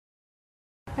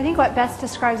I think what best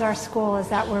describes our school is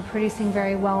that we're producing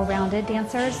very well-rounded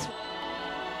dancers.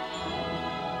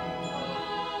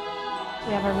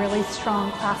 We have a really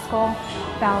strong classical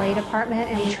ballet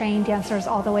department, and we train dancers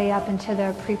all the way up into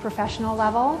the pre-professional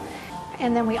level.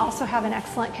 And then we also have an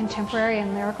excellent contemporary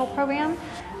and lyrical program.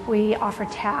 We offer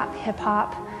tap,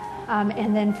 hip-hop,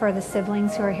 and then for the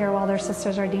siblings who are here while their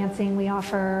sisters are dancing, we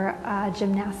offer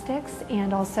gymnastics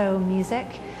and also music,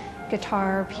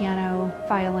 guitar, piano,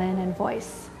 violin, and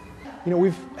voice. You know,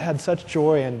 we've had such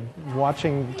joy in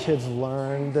watching kids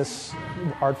learn this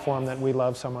art form that we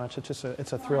love so much. It's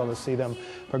a thrill to see them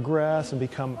progress and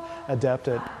become adept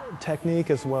at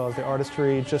technique as well as the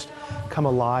artistry, just come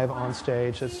alive on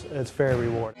stage. It's very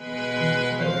rewarding.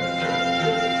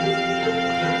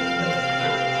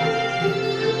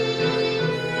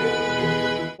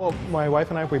 Well, my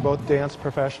wife and I, we both danced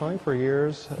professionally for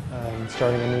years,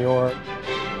 starting in New York.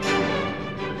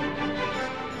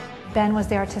 Ben was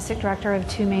the artistic director of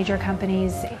 2 major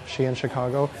companies. She in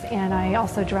Chicago. And I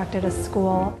also directed a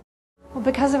school. Well,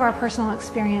 because of our personal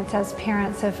experience as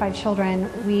parents of 5 children,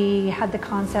 we had the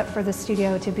concept for the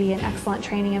studio to be an excellent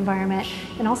training environment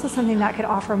and also something that could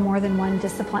offer more than one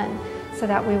discipline so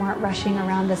that we weren't rushing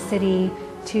around the city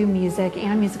to music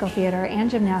and musical theater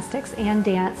and gymnastics and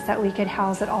dance, that we could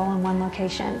house it all in one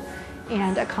location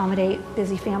and accommodate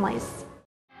busy families.